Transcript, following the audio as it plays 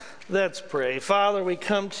Let's pray. Father, we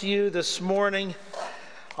come to you this morning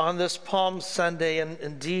on this Palm Sunday, and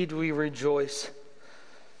indeed we rejoice.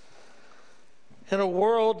 In a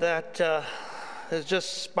world that is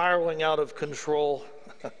just spiraling out of control,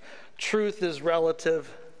 truth is relative.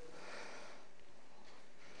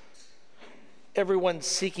 Everyone's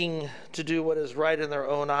seeking to do what is right in their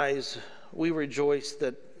own eyes. We rejoice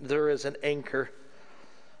that there is an anchor,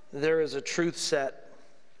 there is a truth set,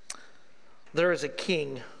 there is a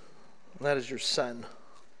king. That is your Son.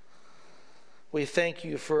 We thank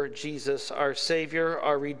you for Jesus, our Savior,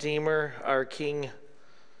 our Redeemer, our King,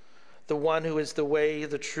 the one who is the way,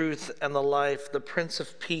 the truth, and the life, the Prince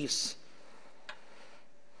of Peace.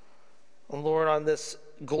 And Lord, on this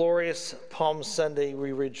glorious Palm Sunday,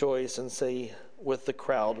 we rejoice and say with the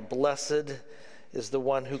crowd, blessed is the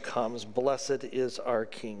one who comes. Blessed is our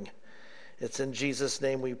King. It's in Jesus'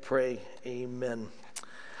 name we pray. Amen.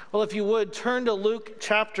 Well, if you would, turn to Luke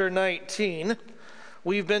chapter 19.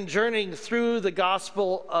 We've been journeying through the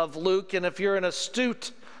Gospel of Luke, and if you're an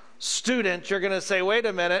astute student, you're going to say, wait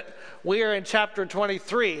a minute, we are in chapter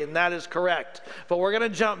 23, and that is correct. But we're going to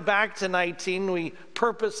jump back to 19. We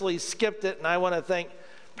purposely skipped it, and I want to thank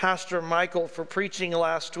Pastor Michael for preaching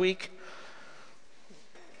last week.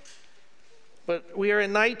 But we are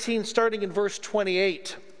in 19, starting in verse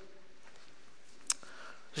 28.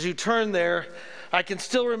 As you turn there, I can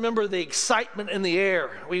still remember the excitement in the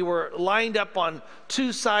air. We were lined up on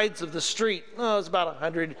two sides of the street. It was about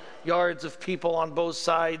 100 yards of people on both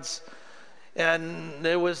sides. And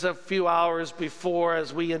it was a few hours before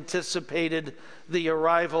as we anticipated the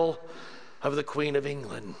arrival of the Queen of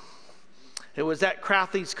England. It was at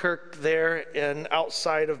Crathie's-Kirk there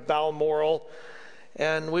outside of Balmoral.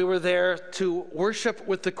 And we were there to worship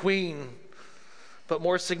with the Queen. But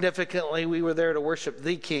more significantly, we were there to worship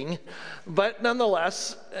the King. But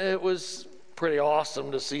nonetheless, it was pretty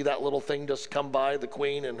awesome to see that little thing just come by, the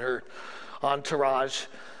Queen and her entourage.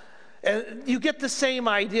 And you get the same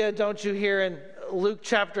idea, don't you, here in Luke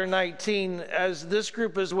chapter 19, as this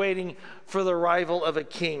group is waiting for the arrival of a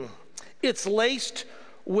king. It's laced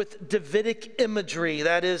with Davidic imagery.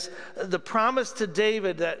 That is, the promise to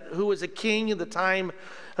David, who was a king in the time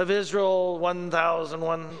of Israel,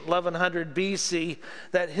 1100 BC,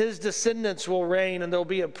 that his descendants will reign and there'll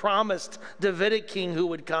be a promised Davidic king who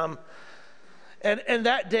would come. And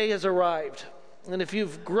that day has arrived. And if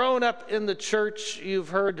you've grown up in the church, you've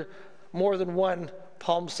heard more than one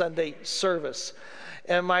Palm Sunday service.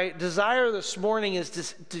 And my desire this morning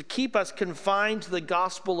is to keep us confined to the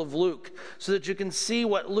Gospel of Luke so that you can see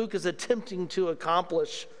what Luke is attempting to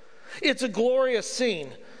accomplish. It's a glorious scene,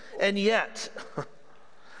 and yet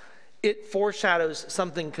it foreshadows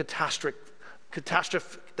something catastrophic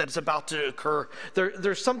that's about to occur.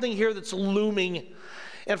 There's something here that's looming.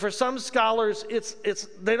 And for some scholars,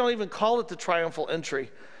 they don't even call it the triumphal entry.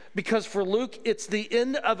 Because for Luke, it's the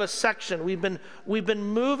end of a section. We've been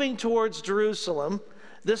moving towards Jerusalem.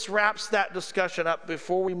 This wraps that discussion up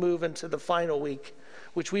before we move into the final week,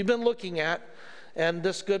 which we've been looking at. And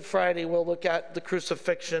this Good Friday, we'll look at the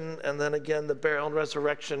crucifixion and then again the burial and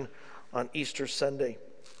resurrection on Easter Sunday.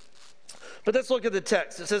 But let's look at the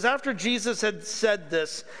text. It says, after Jesus had said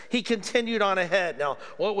this, he continued on ahead. Now,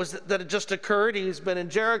 what was it that had just occurred? He's been in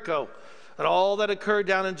Jericho. And all that occurred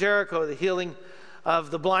down in Jericho, the healing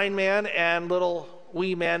of the blind man and little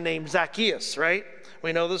wee man named Zacchaeus, right?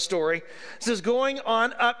 We know the story. It says, going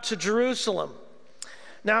on up to Jerusalem.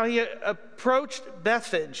 Now he approached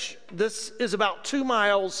Bethphage. This is about 2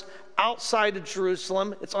 miles outside of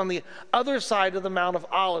Jerusalem. It's on the other side of the Mount of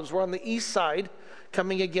Olives. We're on the east side,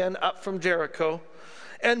 coming again up from Jericho.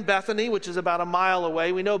 And Bethany, which is about a mile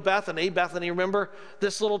away. We know Bethany. Bethany, remember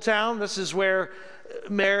this little town? This is where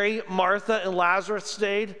Mary, Martha, and Lazarus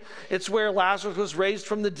stayed. It's where Lazarus was raised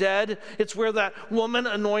from the dead. It's where that woman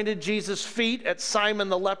anointed Jesus' feet at Simon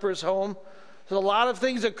the leper's home. So a lot of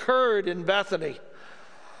things occurred in Bethany.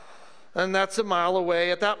 And that's a mile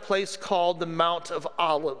away at that place called the Mount of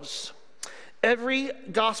Olives. Every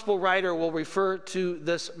gospel writer will refer to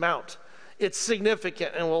this mount. It's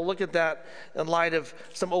significant, and we'll look at that in light of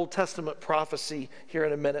some Old Testament prophecy here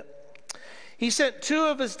in a minute. He sent 2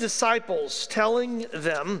 of his disciples, telling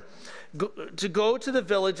them to go to the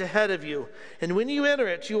village ahead of you. And when you enter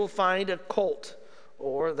it, you will find a colt,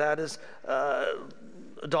 or that is a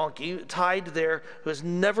donkey, tied there who has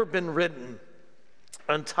never been ridden.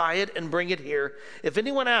 Untie it and bring it here. If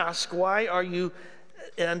anyone asks, why are you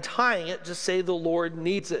untying it, just say the Lord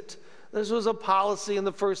needs it. This was a policy in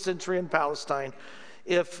the first century in Palestine.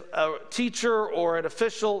 If a teacher or an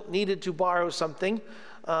official needed to borrow something,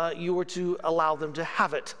 you were to allow them to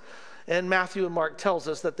have it. And Matthew and Mark tells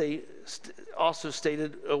us that they also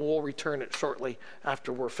stated, we'll return it shortly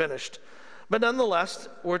after we're finished. But nonetheless,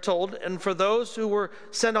 we're told, and for those who were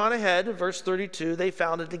sent on ahead, verse 32, they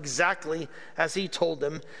found it exactly as he told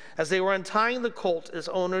them. As they were untying the colt, his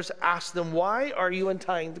owners asked them, "Why are you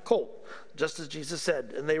untying the colt?" Just as Jesus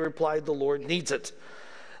said, and they replied, "The Lord needs it."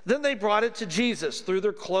 Then they brought it to Jesus, threw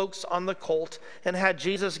their cloaks on the colt, and had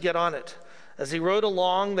Jesus get on it. As he rode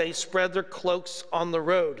along, they spread their cloaks on the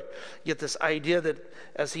road. You get this idea that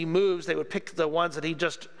as he moves, they would pick the ones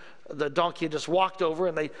that the donkey just walked over,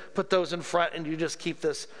 and they put those in front, and you just keep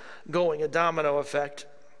this going, a domino effect.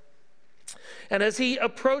 And as he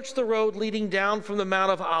approached the road leading down from the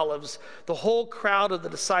Mount of Olives, the whole crowd of the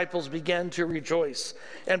disciples began to rejoice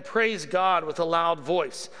and praise God with a loud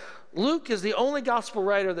voice. Luke is the only gospel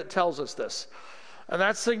writer that tells us this. And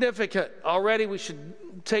that's significant. Already we should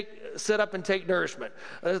sit up and take nourishment.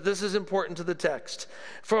 This is important to the text.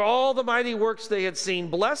 For all the mighty works they had seen,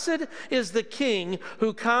 blessed is the King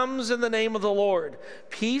who comes in the name of the Lord.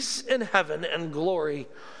 Peace in heaven and glory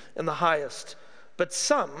in the highest. But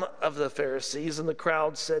some of the Pharisees in the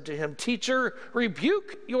crowd said to him, "Teacher,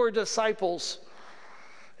 rebuke your disciples."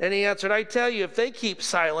 And he answered, "I tell you, if they keep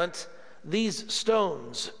silent, these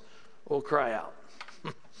stones will cry out."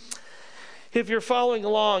 If you're following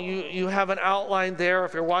along, you have an outline there.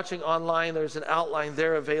 If you're watching online, there's an outline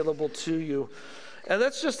there available to you. And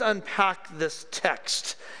let's just unpack this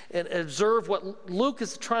text and observe what Luke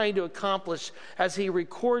is trying to accomplish as he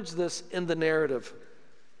records this in the narrative.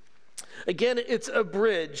 Again, it's a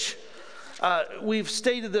bridge. We've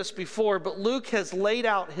stated this before, but Luke has laid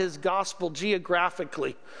out his gospel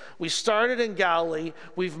geographically. We started in Galilee,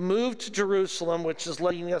 we've moved to Jerusalem, which is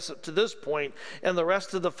leading us up to this point, and the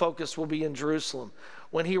rest of the focus will be in Jerusalem.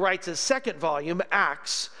 When he writes his second volume,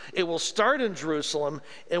 Acts, it will start in Jerusalem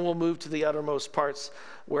and will move to the uttermost parts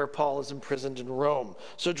where Paul is imprisoned in Rome.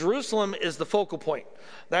 So Jerusalem is the focal point.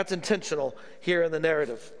 That's intentional here in the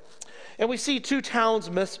narrative. And we see two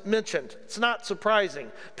towns mentioned. It's not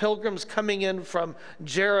surprising. Pilgrims coming in from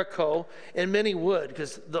Jericho, and many would,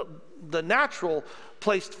 because the natural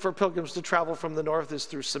place for pilgrims to travel from the north is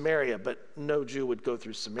through Samaria, but no Jew would go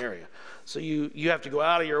through Samaria. So you have to go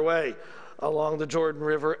out of your way along the Jordan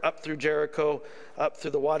River, up through Jericho, up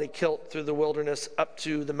through the Wadi Kilt, through the wilderness, up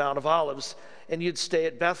to the Mount of Olives, and you'd stay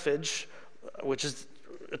at Bethphage, which is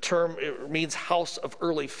a term, it means house of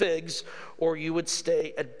early figs, or you would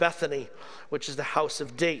stay at Bethany, which is the house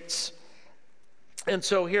of dates. And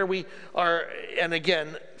so here we are, and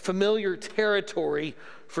again, familiar territory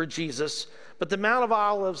for Jesus, but the Mount of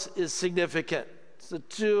Olives is significant. It's a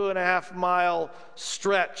 2.5 mile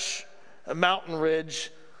stretch, a mountain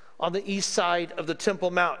ridge on the east side of the Temple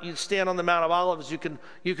Mount. You stand on the Mount of Olives, you can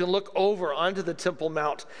look over onto the Temple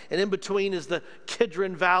Mount, and in between is the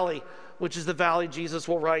Kidron Valley, which is the valley Jesus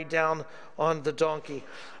will ride down on the donkey.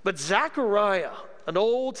 But Zechariah, an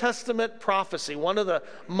Old Testament prophecy, one of the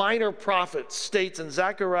minor prophets, states in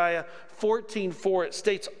Zechariah 14:4, it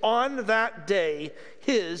states, "On that day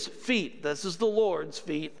his feet," this is the Lord's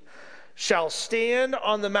feet, "shall stand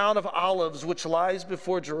on the Mount of Olives, which lies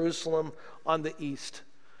before Jerusalem on the east."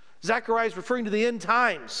 Zechariah is referring to the end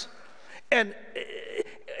times. And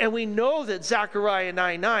we know that Zechariah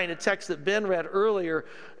 9:9, a text that Ben read earlier,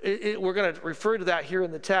 we're going to refer to that here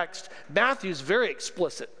in the text. Matthew's very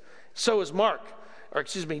explicit. So is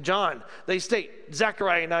John. They state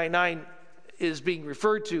Zechariah 9:9 is being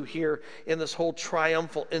referred to here in this whole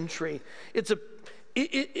triumphal entry.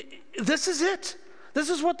 This is it. This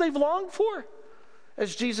is what they've longed for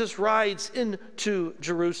as Jesus rides into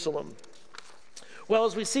Jerusalem. Well,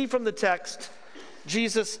 as we see from the text,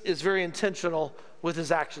 Jesus is very intentional with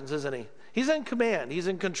his actions, isn't he? He's in command. He's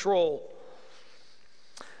in control.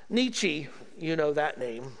 Nietzsche, you know that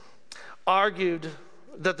name, argued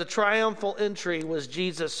that the triumphal entry was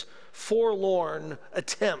Jesus' forlorn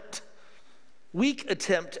attempt, weak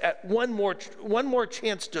attempt at one more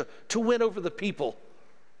chance to win over the people.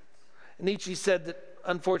 Nietzsche said that,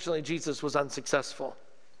 unfortunately, Jesus was unsuccessful.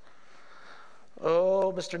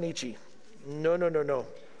 Oh, Mr. Nietzsche, no.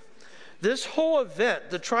 This whole event,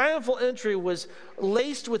 the triumphal entry, was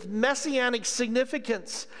laced with messianic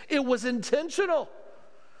significance. It was intentional.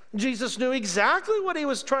 Jesus knew exactly what he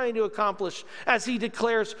was trying to accomplish as he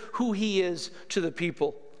declares who he is to the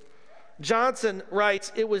people. Johnson writes,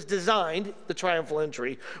 the triumphal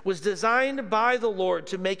entry was designed by the Lord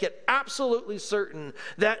to make it absolutely certain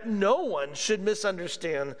that no one should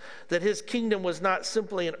misunderstand that his kingdom was not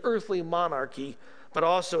simply an earthly monarchy, but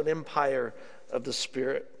also an empire of the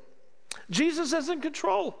Spirit. Jesus is in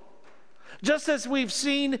control. Just as we've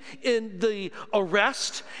seen in the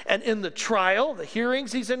arrest and in the trial, the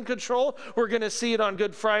hearings, he's in control. We're going to see it on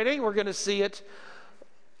Good Friday. We're going to see it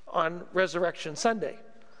on Resurrection Sunday.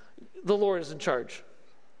 The Lord is in charge.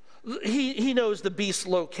 He knows the beast's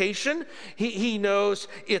location. He knows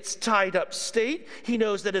its tied up state. He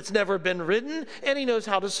knows that it's never been ridden, and he knows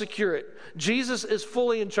how to secure it. Jesus is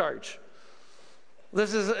fully in charge.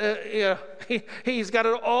 This is, he's got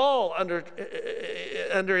it all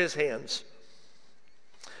under his hands.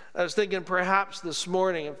 I was thinking perhaps this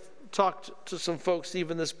morning, I've talked to some folks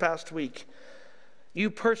even this past week,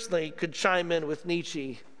 you personally could chime in with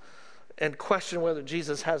Nietzsche and question whether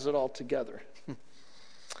Jesus has it all together.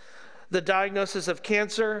 The diagnosis of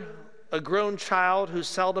cancer, a grown child who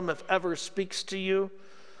seldom if ever speaks to you,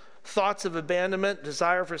 thoughts of abandonment,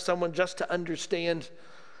 desire for someone just to understand.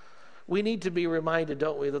 We need to be reminded,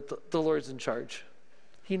 don't we, that the Lord's in charge.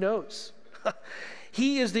 He knows.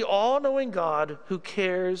 He is the all-knowing God who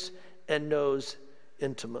cares and knows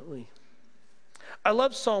intimately. I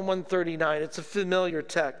love Psalm 139. It's a familiar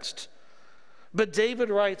text. But David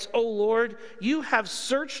writes, "O Lord, you have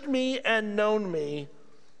searched me and known me."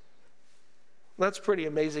 That's pretty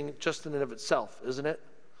amazing just in and of itself, isn't it?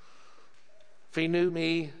 If he knew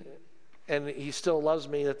me and he still loves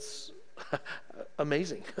me, that's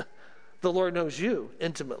amazing. The Lord knows you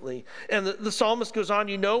intimately. And the psalmist goes on,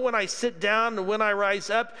 "You know when I sit down and when I rise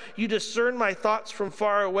up, you discern my thoughts from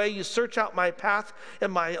far away. You search out my path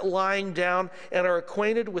and my lying down and are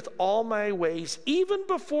acquainted with all my ways, even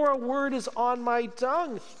before a word is on my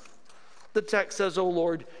tongue." The text says, "O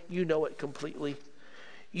Lord, you know it completely.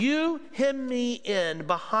 You hem me in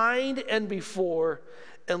behind and before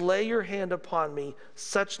and lay your hand upon me.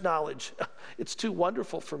 Such knowledge, it's too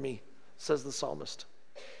wonderful for me," says the psalmist.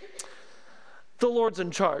 The Lord's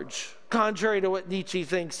in charge, contrary to what Nietzsche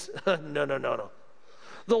thinks. No.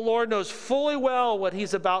 The Lord knows fully well what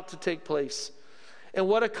he's about to take place. And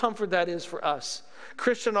what a comfort that is for us.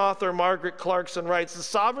 Christian author Margaret Clarkson writes, "The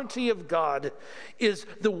sovereignty of God is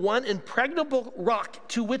the one impregnable rock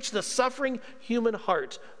to which the suffering human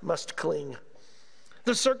heart must cling.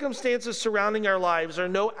 The circumstances surrounding our lives are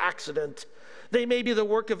no accident. They may be the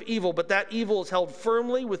work of evil, but that evil is held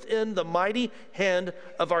firmly within the mighty hand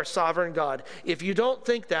of our sovereign God." If you don't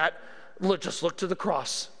think that, just look to the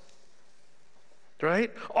cross.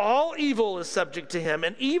 Right? All evil is subject to him,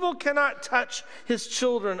 and evil cannot touch his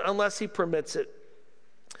children unless he permits it.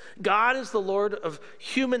 God is the Lord of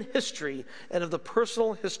human history and of the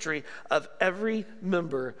personal history of every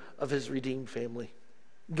member of his redeemed family.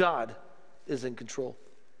 God is in control.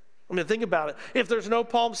 I mean, think about it. If there's no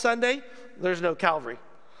Palm Sunday, there's no Calvary.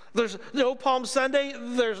 There's no Palm Sunday,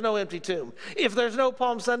 there's no empty tomb. If there's no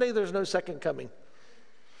Palm Sunday, there's no second coming.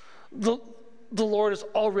 The Lord has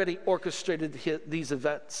already orchestrated these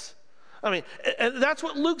events. I mean, and that's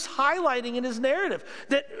what Luke's highlighting in his narrative,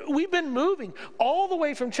 that we've been moving all the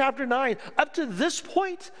way from chapter 9 up to this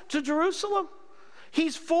point to Jerusalem.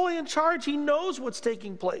 He's fully in charge. He knows what's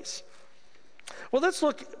taking place. Well, let's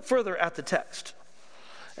look further at the text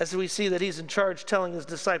as we see that he's in charge, telling his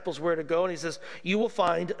disciples where to go. And he says, "You will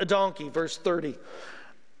find a donkey," verse 30.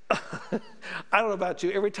 I don't know about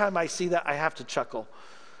you. Every time I see that, I have to chuckle.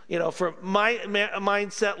 You know, from my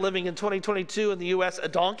mindset living in 2022 in the U.S., a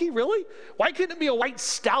donkey? Really? Why couldn't it be a white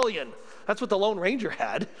stallion? That's what the Lone Ranger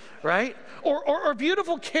had, right? Or a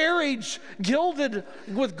beautiful carriage gilded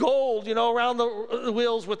with gold, you know, around the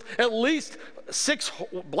wheels with at least 6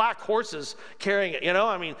 black horses carrying it, you know?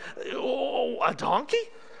 I mean, a donkey?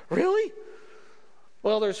 Really?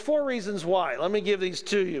 Well, there's 4 reasons why. Let me give these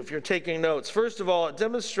to you if you're taking notes. First of all, it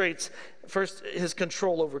demonstrates his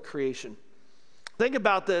control over creation. Think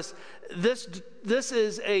about this. This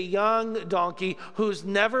is a young donkey who's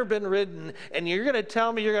never been ridden, and you're going to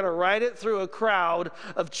tell me you're going to ride it through a crowd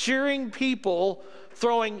of cheering people,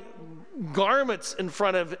 throwing garments in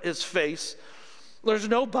front of his face. There's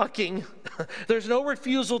no bucking. There's no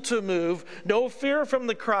refusal to move. No fear from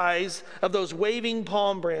the cries of those waving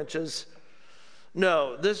palm branches.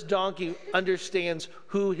 No, this donkey understands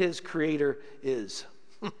who his creator is.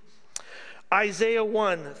 Isaiah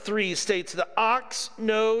 1:3 states, "The ox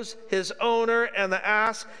knows his owner and the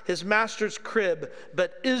ass his master's crib,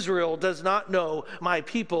 but Israel does not know, my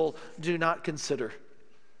people do not consider."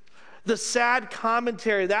 The sad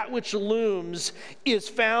commentary, that which looms, is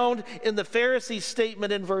found in the Pharisees'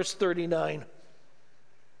 statement in verse 39.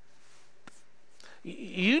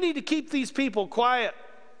 You need to keep these people quiet.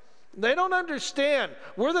 They don't understand.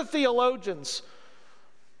 We're the theologians.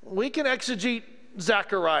 We can exegete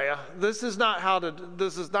Zechariah. This is not how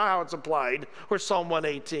it's applied. Or Psalm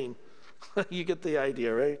 118. You get the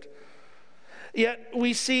idea, right? Yet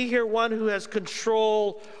we see here one who has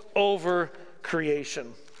control over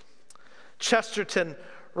creation. Chesterton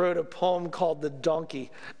wrote a poem called The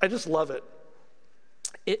Donkey. I just love it.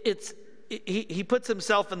 He puts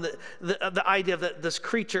himself in the idea of this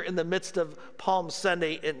creature in the midst of Palm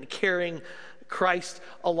Sunday and carrying Christ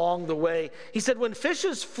along the way. He said, when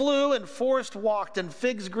fishes flew and forest walked and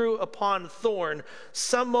figs grew upon thorn,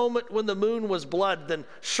 some moment when the moon was blood, then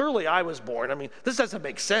surely I was born. I mean, this doesn't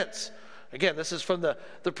make sense. Again, this is from the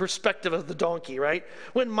perspective of the donkey, right?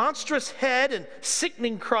 When monstrous head and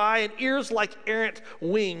sickening cry and ears like errant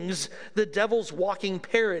wings, the devil's walking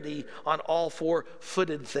parody on all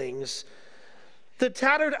four-footed things. The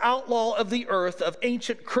tattered outlaw of the earth, of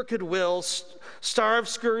ancient crooked wills, starved,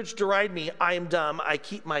 scourged, deride me. I am dumb, I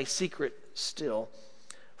keep my secret still.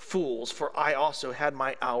 Fools, for I also had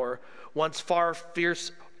my hour, once far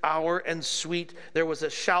fierce hour and sweet. There was a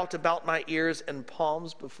shout about my ears and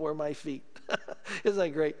palms before my feet. Isn't that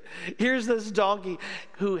great? Here's this donkey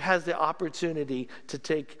who has the opportunity to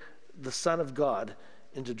take the Son of God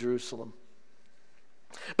into Jerusalem.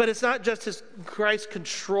 But it's not just Christ's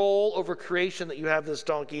control over creation that you have this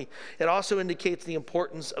donkey. It also indicates the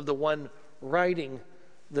importance of the one riding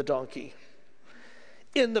the donkey.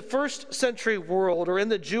 In the first century world, or in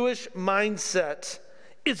the Jewish mindset,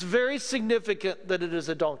 it's very significant that it is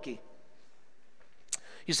a donkey.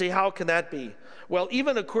 You say, how can that be? Well,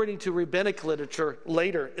 even according to rabbinic literature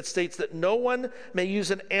later, it states that no one may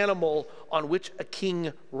use an animal on which a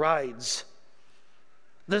king rides.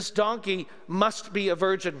 This donkey must be a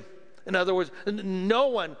virgin. In other words, no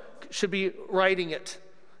one should be riding it.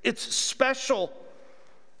 It's special.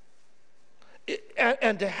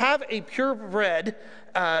 And to have a purebred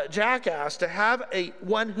jackass, to have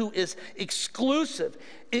one who is exclusive,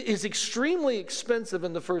 is extremely expensive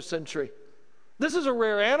in the first century. This is a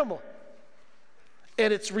rare animal.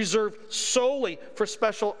 And it's reserved solely for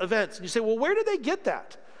special events. And you say, well, where did they get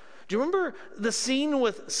that? Do you remember the scene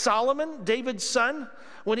with Solomon, David's son,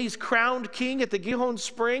 when he's crowned king at the Gihon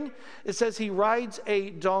Spring? It says he rides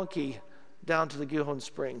a donkey down to the Gihon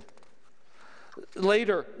Spring.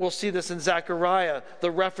 Later, we'll see this in Zechariah,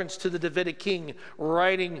 the reference to the Davidic king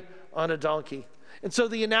riding on a donkey. And so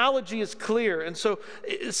the analogy is clear. And so,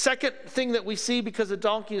 second thing that we see, because a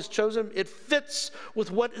donkey is chosen, it fits with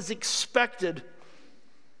what is expected.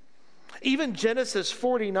 Even Genesis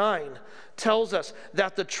 49 tells us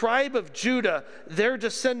that the tribe of Judah, their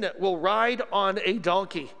descendant, will ride on a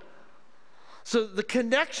donkey. So the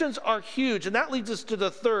connections are huge, and that leads us to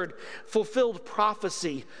the third fulfilled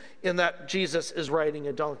prophecy in that Jesus is riding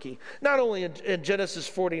a donkey. Not only in Genesis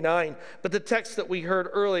 49, but the text that we heard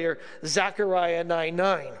earlier, Zechariah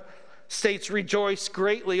 9:9, states, rejoice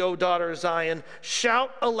greatly, O daughter Zion.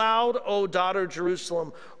 Shout aloud, O daughter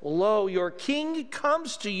Jerusalem. Lo, your king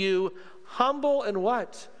comes to you, humble and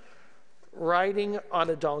what? Riding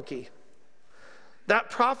on a donkey.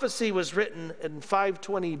 That prophecy was written in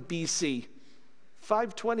 520 BC.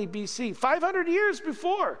 520 BC, 500 years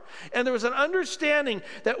before. And there was an understanding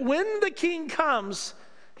that when the king comes,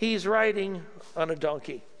 he's riding on a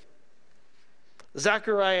donkey.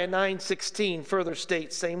 Zechariah 9:16 further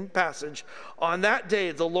states, same passage, on that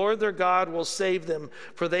day the Lord their God will save them,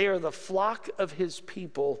 for they are the flock of his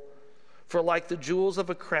people. For like the jewels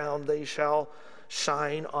of a crown, they shall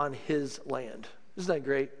shine on his land. Isn't that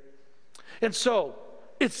great? And so,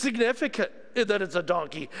 it's significant that it's a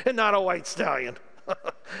donkey and not a white stallion.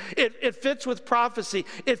 It fits with prophecy.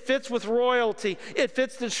 It fits with royalty. It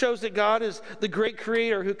fits that shows that God is the great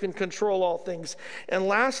creator who can control all things. And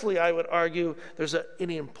lastly, I would argue there's an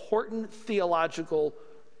important theological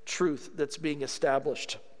truth that's being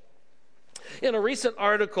established. In a recent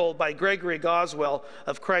article by Gregory Goswell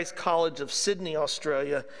of Christ College of Sydney,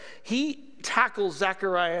 Australia, he tackles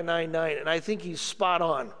Zechariah 9:9, and I think he's spot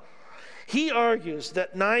on. He argues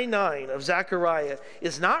that 9:9 of Zechariah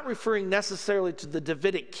is not referring necessarily to the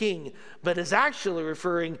Davidic king, but is actually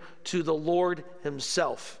referring to the Lord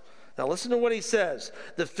himself. Now listen to what he says.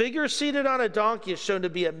 The figure seated on a donkey is shown to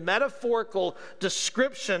be a metaphorical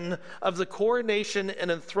description of the coronation and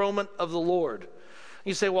enthronement of the Lord.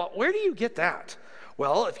 You say, well, where do you get that?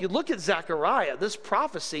 Well, if you look at Zechariah, this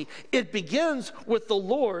prophecy, it begins with the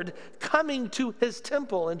Lord coming to his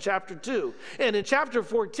temple in chapter 2. And in chapter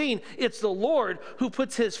 14, it's the Lord who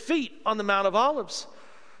puts his feet on the Mount of Olives.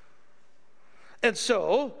 And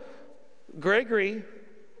so, Gregory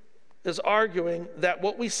is arguing that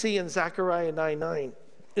what we see in Zechariah 9:9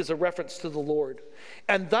 is a reference to the Lord.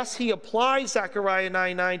 And thus he applies Zechariah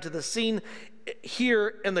 9:9 to the scene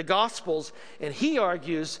here in the Gospels, and he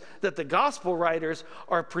argues that the Gospel writers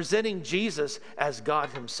are presenting Jesus as God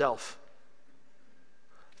himself.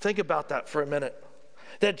 Think about that for a minute.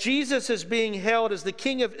 That Jesus is being hailed as the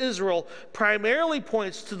King of Israel primarily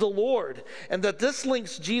points to the Lord, and that this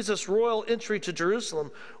links Jesus' royal entry to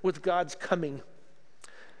Jerusalem with God's coming.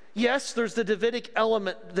 Yes, there's the Davidic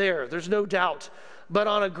element there, there's no doubt. But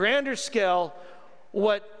on a grander scale,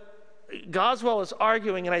 what Goswell is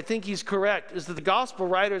arguing, and I think he's correct, is that the gospel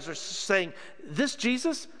writers are saying, this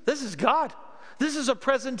Jesus, this is God. This is a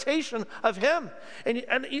presentation of him. And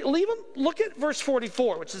leave him, look at verse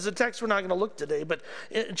 44, which is a text we're not going to look today, but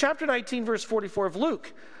in chapter 19, verse 44 of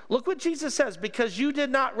Luke, look what Jesus says, because you did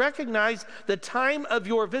not recognize the time of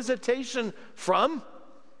your visitation from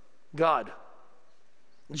God.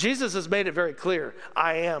 Jesus has made it very clear,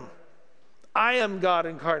 I am God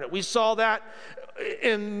incarnate. We saw that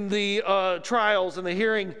in the trials and the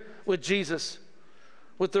hearing with Jesus,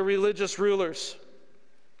 with the religious rulers.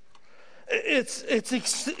 It's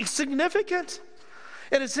significant.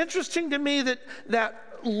 And it's interesting to me that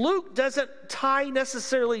Luke doesn't tie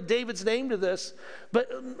necessarily David's name to this, but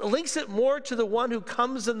links it more to the one who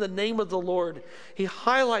comes in the name of the Lord. He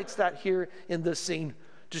highlights that here in this scene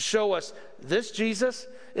to show us this Jesus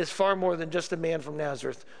is far more than just a man from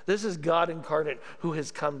Nazareth. This is God incarnate who has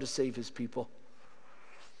come to save his people.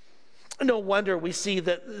 No wonder we see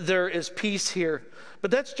that there is peace here.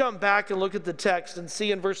 But let's jump back and look at the text and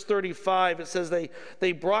see in verse 35, it says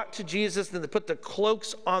they brought to Jesus and they put the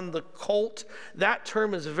cloaks on the colt. That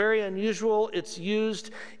term is very unusual. It's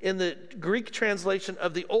used in the Greek translation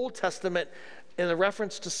of the Old Testament in the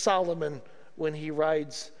reference to Solomon when he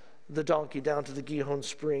rides the donkey down to the Gihon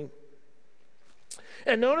spring.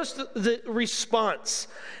 And notice the response.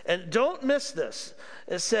 And don't miss this.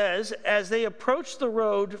 It says, as they approached the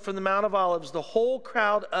road from the Mount of Olives, the whole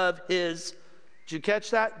crowd of his, did you catch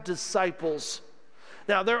that? Disciples.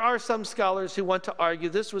 Now, there are some scholars who want to argue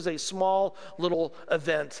this was a small little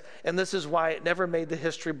event, and this is why it never made the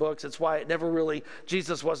history books. It's why it never really,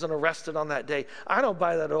 Jesus wasn't arrested on that day. I don't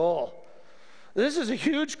buy that at all. This is a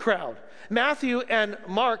huge crowd. Matthew and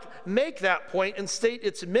Mark make that point and state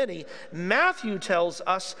it's many. Matthew tells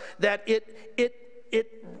us that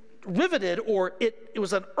it riveted, or it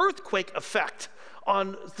was an earthquake effect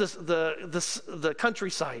on the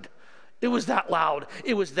countryside. It was that loud.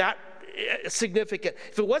 It was that significant.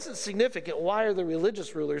 If it wasn't significant, why are the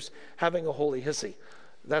religious rulers having a holy hissy?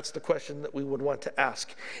 That's the question that we would want to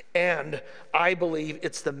ask. And I believe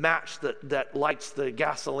it's the match that lights the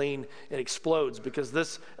gasoline and explodes, because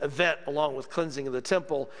this event, along with cleansing of the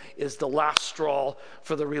temple, is the last straw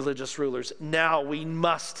for the religious rulers. Now we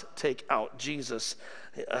must take out Jesus.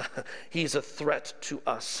 He's a threat to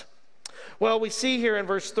us. Well, we see here in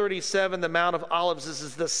verse 37, the Mount of Olives. This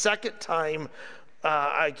is the second time,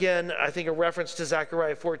 again, I think a reference to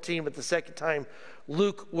Zechariah 14, but the second time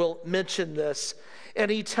Luke will mention this. And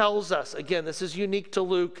he tells us, again, this is unique to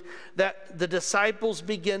Luke, that the disciples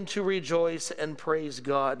begin to rejoice and praise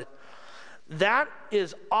God. That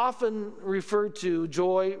is often referred to,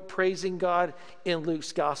 joy, praising God, in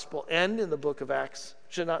Luke's gospel and in the book of Acts.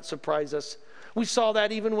 Should not surprise us. We saw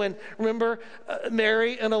that even when, remember,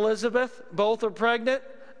 Mary and Elizabeth both are pregnant.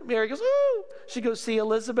 Mary goes, ooh. She goes, see,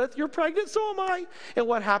 Elizabeth, you're pregnant, so am I. And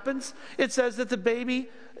what happens? It says that the baby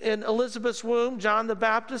in Elizabeth's womb, John the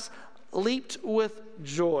Baptist, leaped with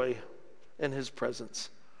joy in his presence.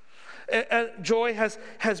 And joy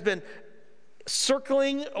has been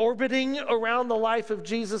circling, orbiting around the life of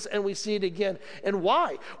Jesus, and we see it again. And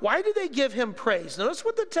why? Why do they give him praise? Notice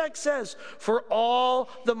what the text says, for all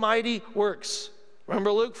the mighty works.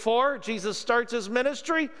 Remember Luke 4? Jesus starts his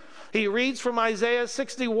ministry. He reads from Isaiah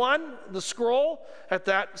 61, the scroll at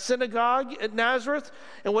that synagogue at Nazareth.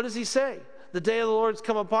 And what does he say? The day of the Lord has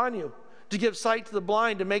come upon you, to give sight to the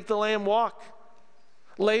blind, to make the lame walk.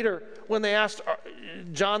 Later, when they asked,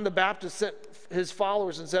 John the Baptist sent his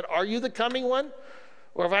followers and said, are you the coming one,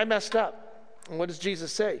 or have I messed up? And what does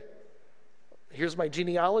Jesus say? Here's my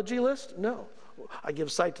genealogy list? No. I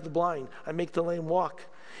give sight to the blind. I make the lame walk.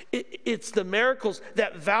 It's the miracles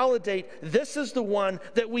that validate this is the one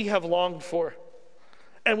that we have longed for.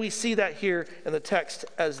 And we see that here in the text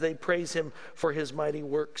as they praise him for his mighty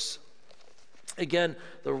works. Again,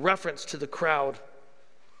 the reference to the crowd.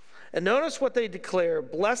 And notice what they declare.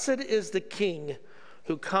 Blessed is the King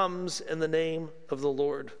who comes in the name of the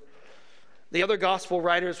Lord. The other gospel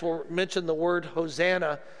writers will mention the word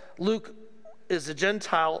Hosanna. Luke is a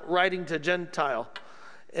Gentile writing to Gentile.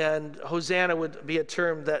 And Hosanna would be a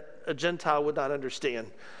term that a Gentile would not understand.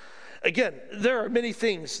 Again, there are many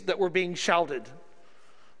things that were being shouted.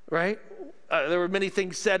 right? There were many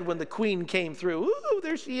things said when the queen came through. Ooh,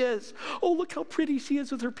 there she is. Oh, look how pretty she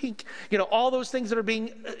is with her pink. All those things that are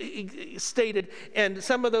being stated. And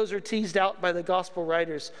some of those are teased out by the gospel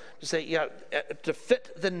writers to say, to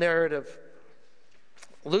fit the narrative.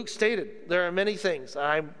 Luke stated, there are many things.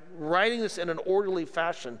 I'm writing this in an orderly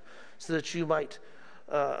fashion so that you might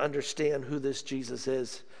understand who this Jesus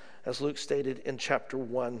is, as Luke stated in chapter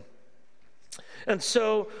 1. And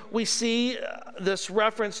so we see this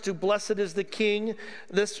reference to blessed is the King.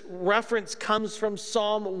 This reference comes from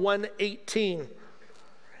Psalm 118.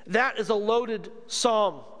 That is a loaded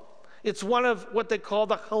psalm. It's one of what they call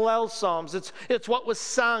the Hallel Psalms. It's what was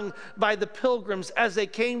sung by the pilgrims as they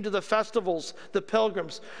came to the festivals, the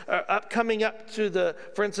pilgrims, coming up to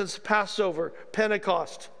for instance, Passover,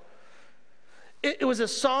 Pentecost. It was a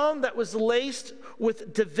psalm that was laced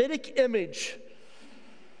with Davidic image.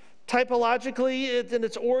 Typologically, in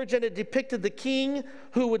its origin, it depicted the king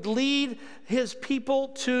who would lead his people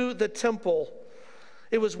to the temple.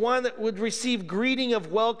 It was one that would receive greeting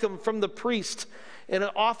of welcome from the priest, and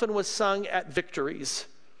it often was sung at victories.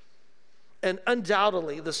 And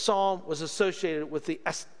undoubtedly, the psalm was associated with the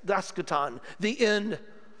eschaton, the end,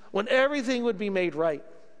 when everything would be made right.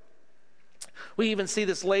 We even see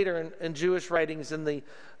this later in Jewish writings in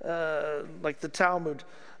like the Talmud,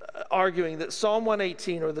 arguing that Psalm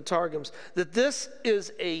 118 or the Targums, that this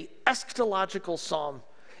is a eschatological psalm.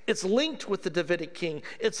 It's linked with the Davidic king.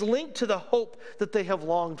 It's linked to the hope that they have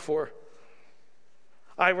longed for.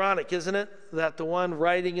 Ironic, isn't it, that the one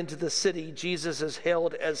riding into the city, Jesus is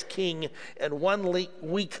hailed as king, and 1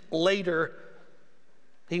 week later,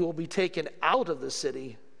 he will be taken out of the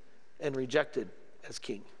city and rejected as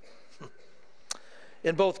king.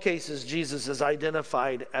 In both cases, Jesus is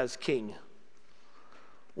identified as king.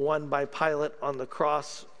 One by Pilate on the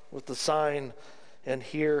cross with the sign, and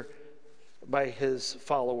here by his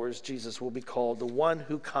followers, Jesus will be called the one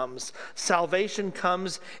who comes. Salvation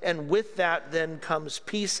comes, and with that then comes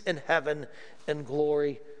peace in heaven and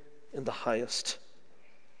glory in the highest.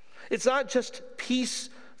 It's not just peace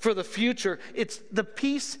for the future, it's the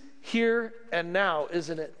peace here and now,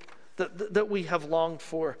 isn't it, that we have longed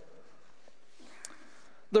for.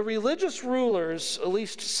 The religious rulers, at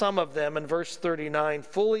least some of them in verse 39,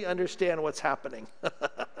 fully understand what's happening.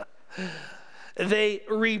 They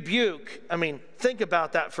rebuke. Think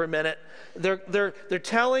about that for a minute. They're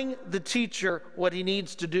telling the teacher what he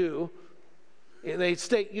needs to do. They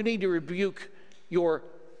state, you need to rebuke your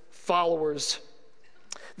followers.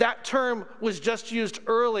 That term was just used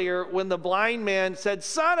earlier when the blind man said,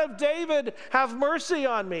 "Son of David, have mercy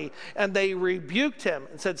on me." And they rebuked him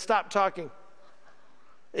and said, "Stop talking."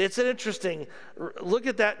 It's an interesting, look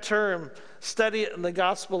at that term, study it in the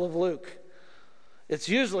Gospel of Luke. It's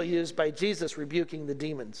usually used by Jesus rebuking the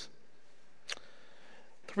demons.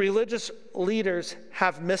 The religious leaders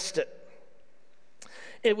have missed it.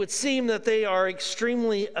 It would seem that they are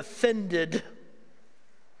extremely offended.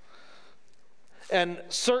 And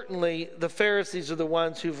certainly the Pharisees are the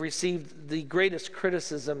ones who've received the greatest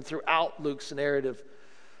criticism throughout Luke's narrative.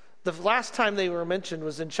 The last time they were mentioned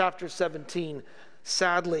was in chapter 17.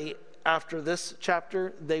 Sadly, after this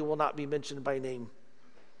chapter, they will not be mentioned by name.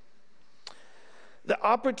 The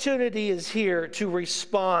opportunity is here to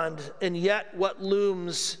respond, and yet what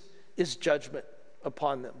looms is judgment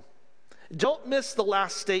upon them. Don't miss the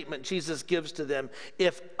last statement Jesus gives to them.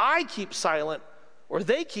 If I keep silent, or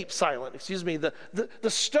they keep silent, the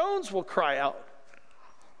stones will cry out.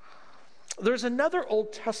 There's another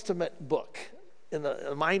Old Testament book in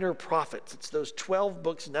the Minor Prophets. It's those 12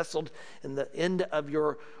 books nestled in the end of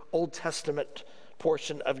your Old Testament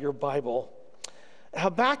portion of your Bible.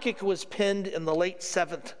 Habakkuk was penned in the late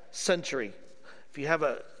 7th century. If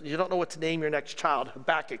you don't know what to name your next child,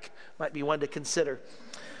 Habakkuk might be one to consider.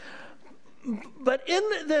 But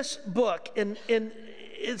in this book,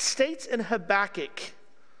 it states in Habakkuk,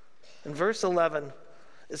 in verse 11,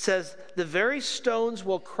 it says, "The very stones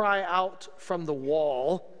will cry out from the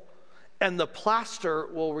wall, and the plaster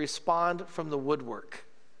will respond from the woodwork."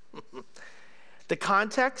 The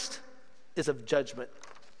context is of judgment.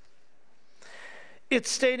 It's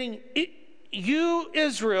stating, you,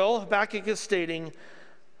 Israel, Habakkuk is stating,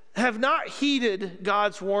 have not heeded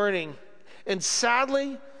God's warning. And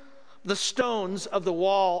sadly, the stones of the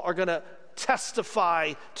wall are going to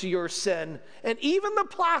testify to your sin. And even the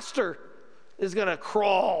plaster is going to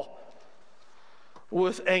crawl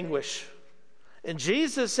with anguish. And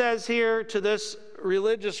Jesus says here to this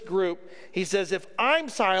religious group, he says, if I'm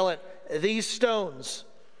silent, these stones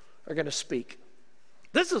are going to speak.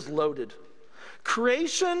 This is loaded.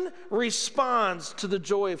 Creation responds to the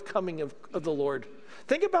joy of coming of the Lord.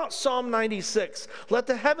 Think about Psalm 96. Let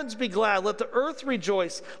the heavens be glad. Let the earth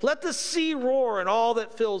rejoice. Let the sea roar and all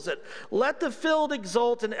that fills it. Let the field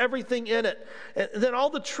exult and everything in it. And then all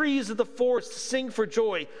the trees of the forest sing for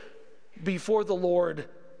joy before the Lord,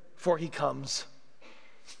 for he comes.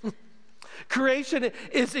 Creation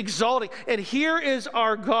is exalting. And here is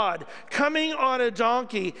our God coming on a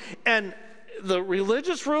donkey, and the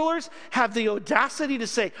religious rulers have the audacity to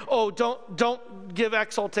say, oh, don't give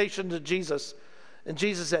exaltation to Jesus. And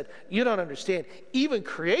Jesus said, you don't understand. Even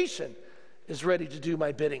creation is ready to do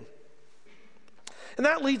my bidding. And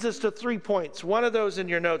that leads us to 3 points. One of those in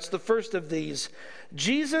your notes. The first of these,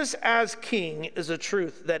 Jesus as king is a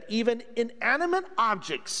truth that even inanimate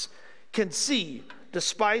objects can see,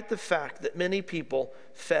 despite the fact that many people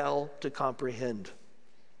fail to comprehend.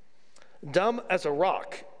 Dumb as a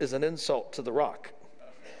rock is an insult to the rock.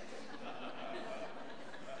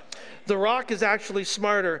 The rock is actually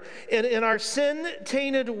smarter. And in our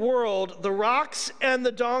sin-tainted world, the rocks and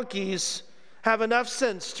the donkeys have enough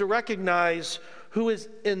sense to recognize who is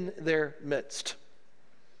in their midst.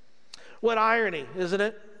 What irony, isn't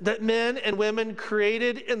it? That men and women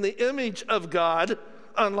created in the image of God,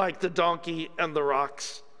 unlike the donkey and the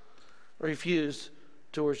rocks, refuse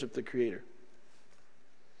to worship the Creator.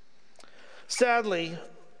 Sadly,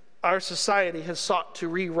 our society has sought to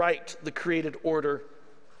rewrite the created order.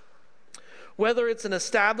 Whether it's an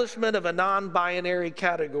establishment of a non-binary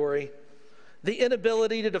category, the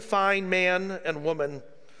inability to define man and woman,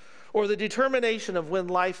 or the determination of when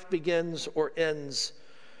life begins or ends,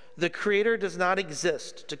 the Creator does not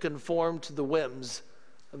exist to conform to the whims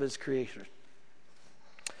of his creation.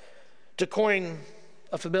 To coin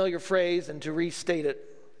a familiar phrase and to restate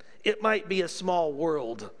it, it might be a small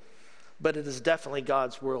world, but it is definitely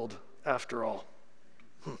God's world after all.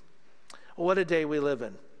 What a day we live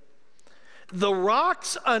in. The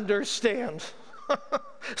rocks understand.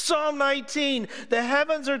 Psalm 19, the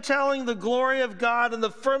heavens are telling the glory of God, and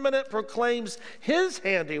the firmament proclaims his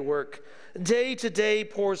handiwork. Day to day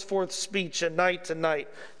pours forth speech, and night to night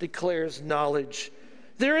declares knowledge.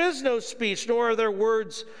 There is no speech, nor are there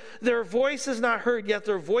words. Their voice is not heard, yet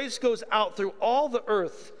their voice goes out through all the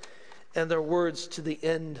earth, and their words to the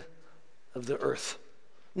end of the earth.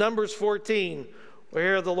 Numbers 14,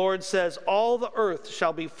 where the Lord says, all the earth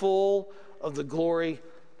shall be full of the glory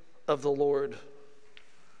of the Lord.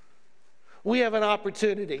 We have an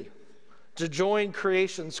opportunity to join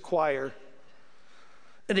creation's choir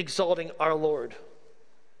in exalting our Lord.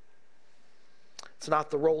 It's not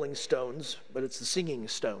the Rolling Stones, but it's the Singing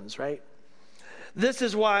Stones, right? This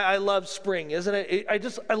is why I love spring, isn't it?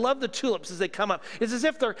 I love the tulips as they come up. It's as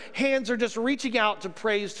if their hands are just reaching out to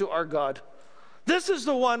praise to our God. This is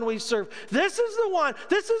the one we serve. This is the one.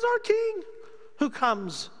 This is our King who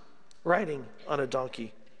comes riding on a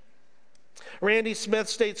donkey. Randy Smith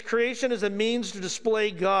states, creation is a means to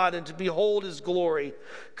display God and to behold his glory.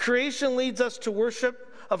 Creation leads us to worship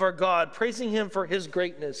of our God, praising him for his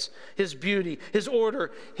greatness, his beauty, his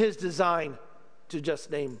order, his design, to just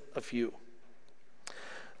name a few.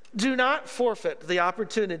 Do not forfeit the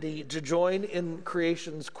opportunity to join in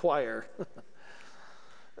creation's choir.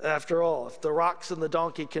 After all, if the rocks and the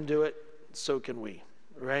donkey can do it, so can we,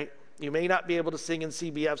 right? You may not be able to sing in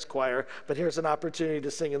CBF's choir, but here's an opportunity to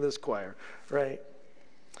sing in this choir, right?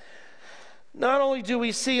 Not only do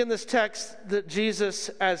we see in this text that Jesus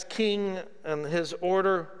as king and his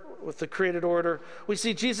order with the created order, we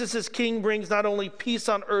see Jesus as king brings not only peace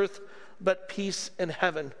on earth, but peace in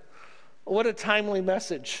heaven. What a timely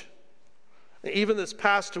message. Even this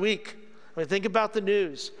past week, I mean, think about the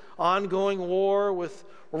news. Ongoing war with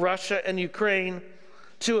Russia and Ukraine,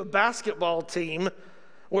 to a basketball team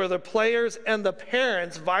where the players and the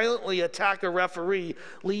parents violently attack a referee,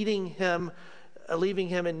 leaving him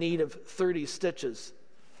in need of 30 stitches.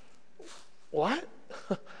 What?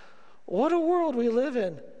 What a world we live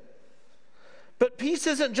in. But peace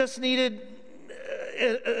isn't just needed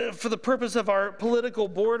for the purpose of our political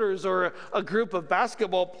borders or a group of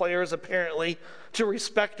basketball players, apparently, to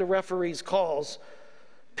respect a referee's calls.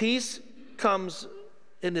 Peace comes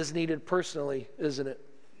and is needed personally, isn't it?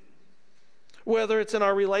 Whether it's in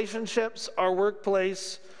our relationships, our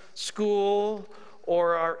workplace, school,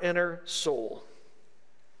 or our inner soul.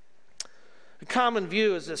 A common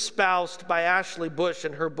view is espoused by Ashley Bush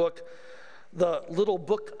in her book, The Little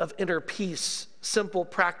Book of Inner Peace, Simple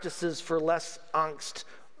Practices for Less Angst,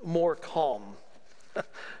 More Calm.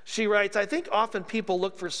 She writes, I think often people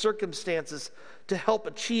look for circumstances to help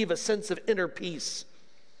achieve a sense of inner peace.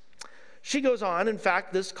 She goes on, in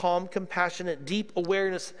fact, this calm, compassionate, deep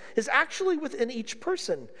awareness is actually within each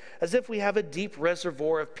person, as if we have a deep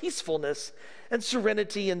reservoir of peacefulness and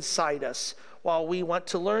serenity inside us. While we want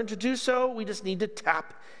to learn to do so, we just need to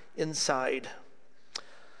tap inside.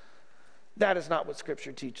 That is not what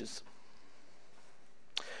Scripture teaches.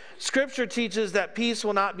 Scripture teaches that peace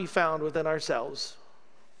will not be found within ourselves.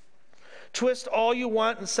 Twist all you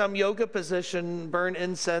want in some yoga position, burn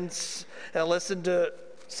incense, and listen to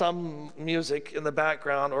some music in the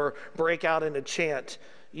background or break out in a chant.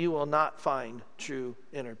 You will not find true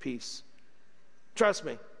inner peace. Trust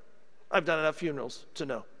me, I've done enough funerals to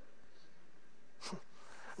know. I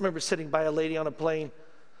remember sitting by a lady on a plane,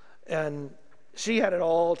 and she had it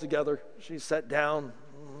all together. She sat down,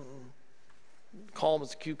 calm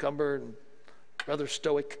as a cucumber and rather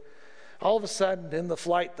stoic. All of a sudden, in the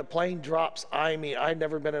flight, the plane drops. I mean, I'd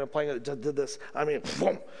never been in a plane that did this. I mean,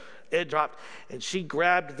 boom, it dropped. And she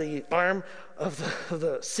grabbed the arm of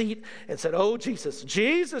the seat and said, "Oh, Jesus,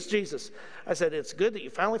 Jesus, Jesus." I said, "It's good that you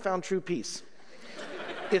finally found true peace."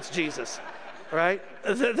 It's Jesus, right?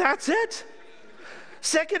 That's it.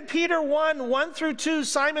 2 Peter 1 through 2,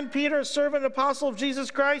 Simon Peter, a servant and apostle of Jesus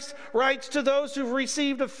Christ, writes to those who've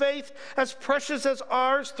received a faith as precious as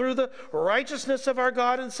ours through the righteousness of our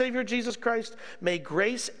God and Savior Jesus Christ. May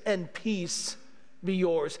grace and peace be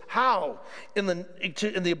yours. How? In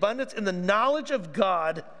the abundance, in the knowledge of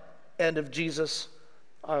God and of Jesus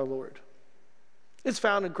our Lord. It's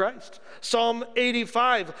found in Christ. Psalm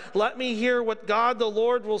 85, let me hear what God the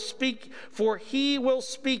Lord will speak, for he will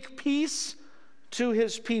speak peace to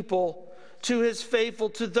his people, to his faithful,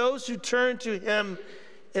 to those who turn to him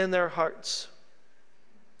in their hearts.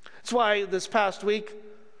 That's why this past week,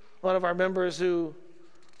 one of our members who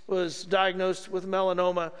was diagnosed with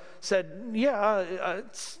melanoma said,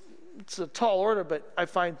 it's a tall order, but I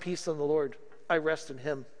find peace in the Lord. I rest in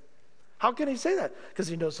him. How can he say that? Because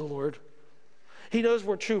he knows the Lord. He knows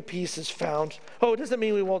where true peace is found. Oh, it doesn't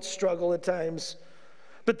mean we won't struggle at times.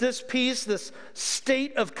 But this peace, this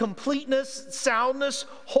state of completeness, soundness,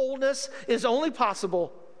 wholeness is only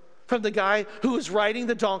possible from the guy who is riding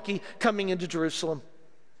the donkey coming into Jerusalem.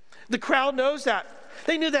 The crowd knows that.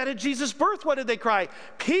 They knew that at Jesus' birth. What did they cry?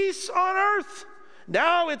 Peace on earth.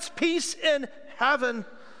 Now it's peace in heaven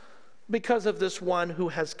because of this one who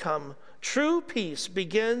has come. True peace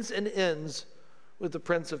begins and ends with the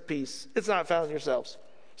Prince of Peace. It's not found in yourselves.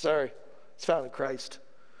 Sorry. It's found in Christ.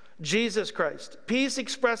 Jesus Christ. Peace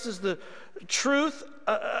expresses the truth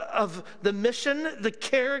of the mission, the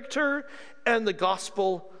character, and the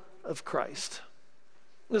gospel of Christ.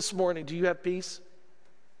 This morning, do you have peace?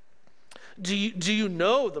 Do you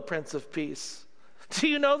know the Prince of Peace? Do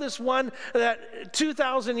you know this one that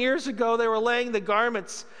 2,000 years ago they were laying the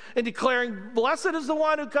garments and declaring, "Blessed is the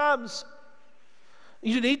one who comes."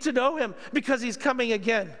 You need to know him because he's coming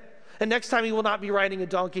again. And next time he will not be riding a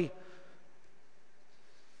donkey.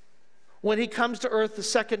 When he comes to earth the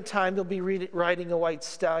second time, he'll be riding a white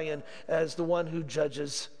stallion as the one who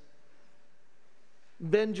judges.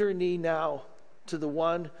 Bend your knee now to the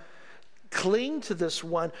one. Cling to this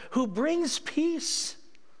one who brings peace.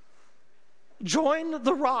 Join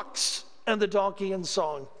the rocks and the donkey in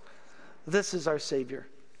song. This is our Savior.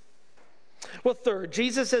 Well, third,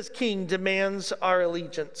 Jesus as King demands our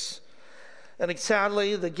allegiance. And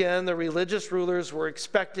sadly, again, the religious rulers were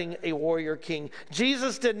expecting a warrior king.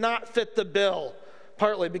 Jesus did not fit the bill,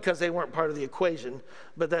 partly because they weren't part of the equation,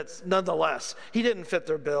 but that's nonetheless, he didn't fit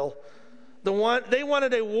their bill. They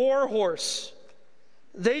wanted a war horse.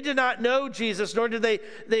 They did not know Jesus, nor did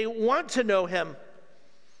they want to know him.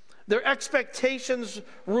 Their expectations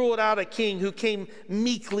ruled out a king who came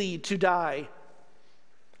meekly to die.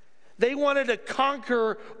 They wanted to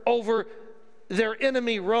conquer over their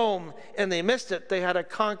enemy, Rome, and they missed it. They had to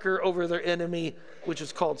conquer over their enemy, which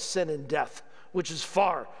is called sin and death, which is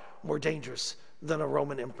far more dangerous than a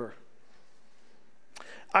Roman emperor.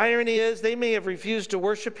 Irony is, they may have refused to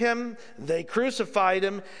worship him, they crucified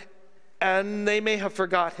him, and they may have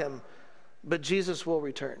forgot him, but Jesus will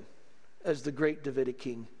return as the great Davidic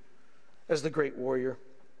king, as the great warrior.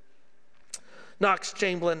 Knox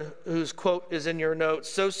Chamberlain, whose quote is in your notes,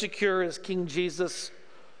 "So secure is King Jesus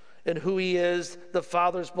in who he is, the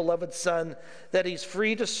Father's beloved Son, that he's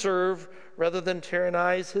free to serve rather than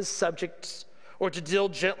tyrannize his subjects, or to deal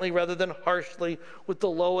gently rather than harshly with the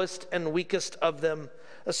lowest and weakest of them.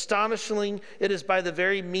 Astonishingly, it is by the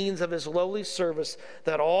very means of his lowly service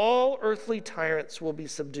that all earthly tyrants will be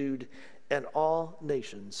subdued and all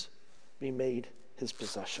nations be made his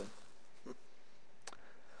possession."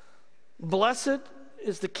 Blessed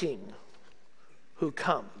is the King who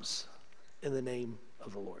comes in the name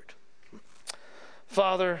of the Lord.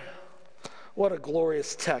 Father, What a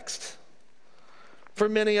glorious text. For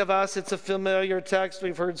many of us, it's a familiar text.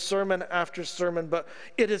 We've heard sermon after sermon, but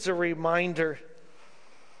it is a reminder,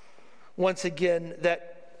 once again, that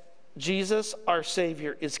Jesus, our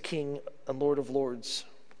Savior, is King and Lord of Lords.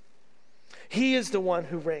 He is the one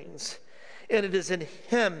who reigns, and it is in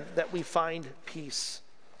him that we find peace.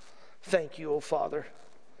 Thank you, O Father.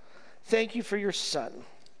 Thank you for your Son,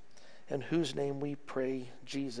 in whose name we pray, Jesus.